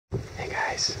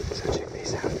guys, so check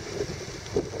this out.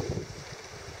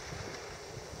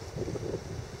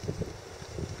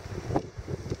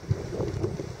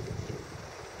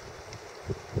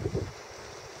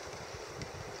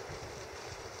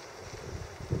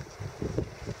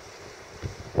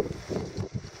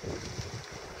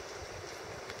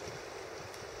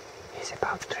 He's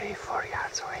about 3-4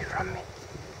 yards away from me.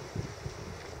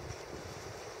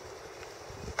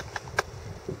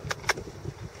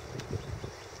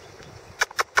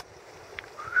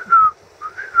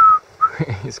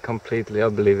 He's completely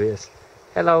oblivious.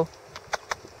 Hello.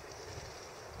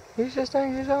 He's just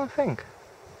doing his own thing.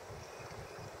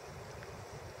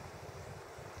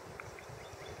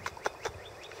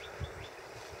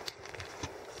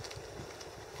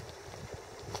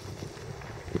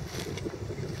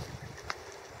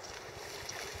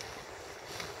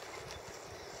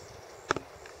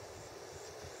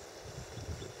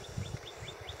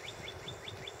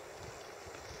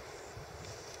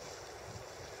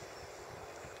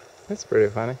 That's pretty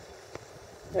funny.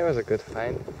 It was a good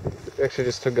find. We actually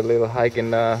just took a little hike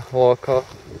in the local.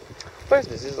 What is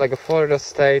this? This is like a Florida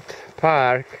State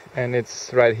Park, and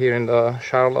it's right here in the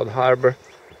Charlotte Harbor.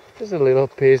 Just a little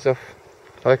piece of,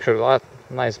 actually a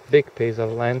nice big piece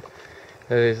of land.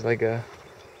 There is like a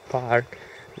park.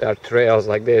 There are trails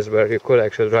like this where you could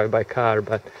actually drive by car,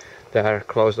 but they are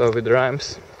closed off with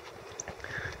ramps.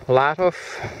 A lot of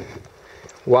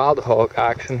wild hog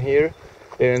action here.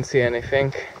 Didn't see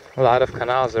anything. A lot of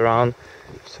canals around,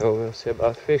 so we'll see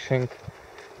about fishing.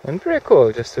 And pretty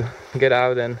cool just to get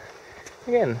out and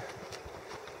again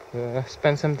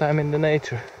spend some time in the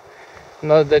nature.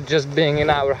 Not that just being in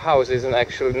our house isn't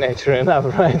actually nature enough,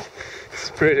 right? It's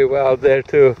pretty well there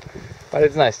too, but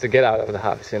it's nice to get out of the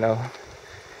house, you know,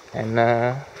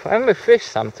 and finally fish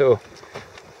some too.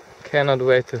 Cannot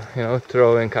wait to, you know,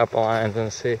 throw in a couple lines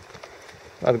and see.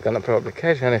 Not gonna probably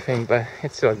catch anything, but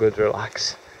it's still a good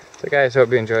relax. So guys, hope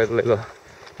you enjoyed the little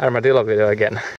armadillo video again.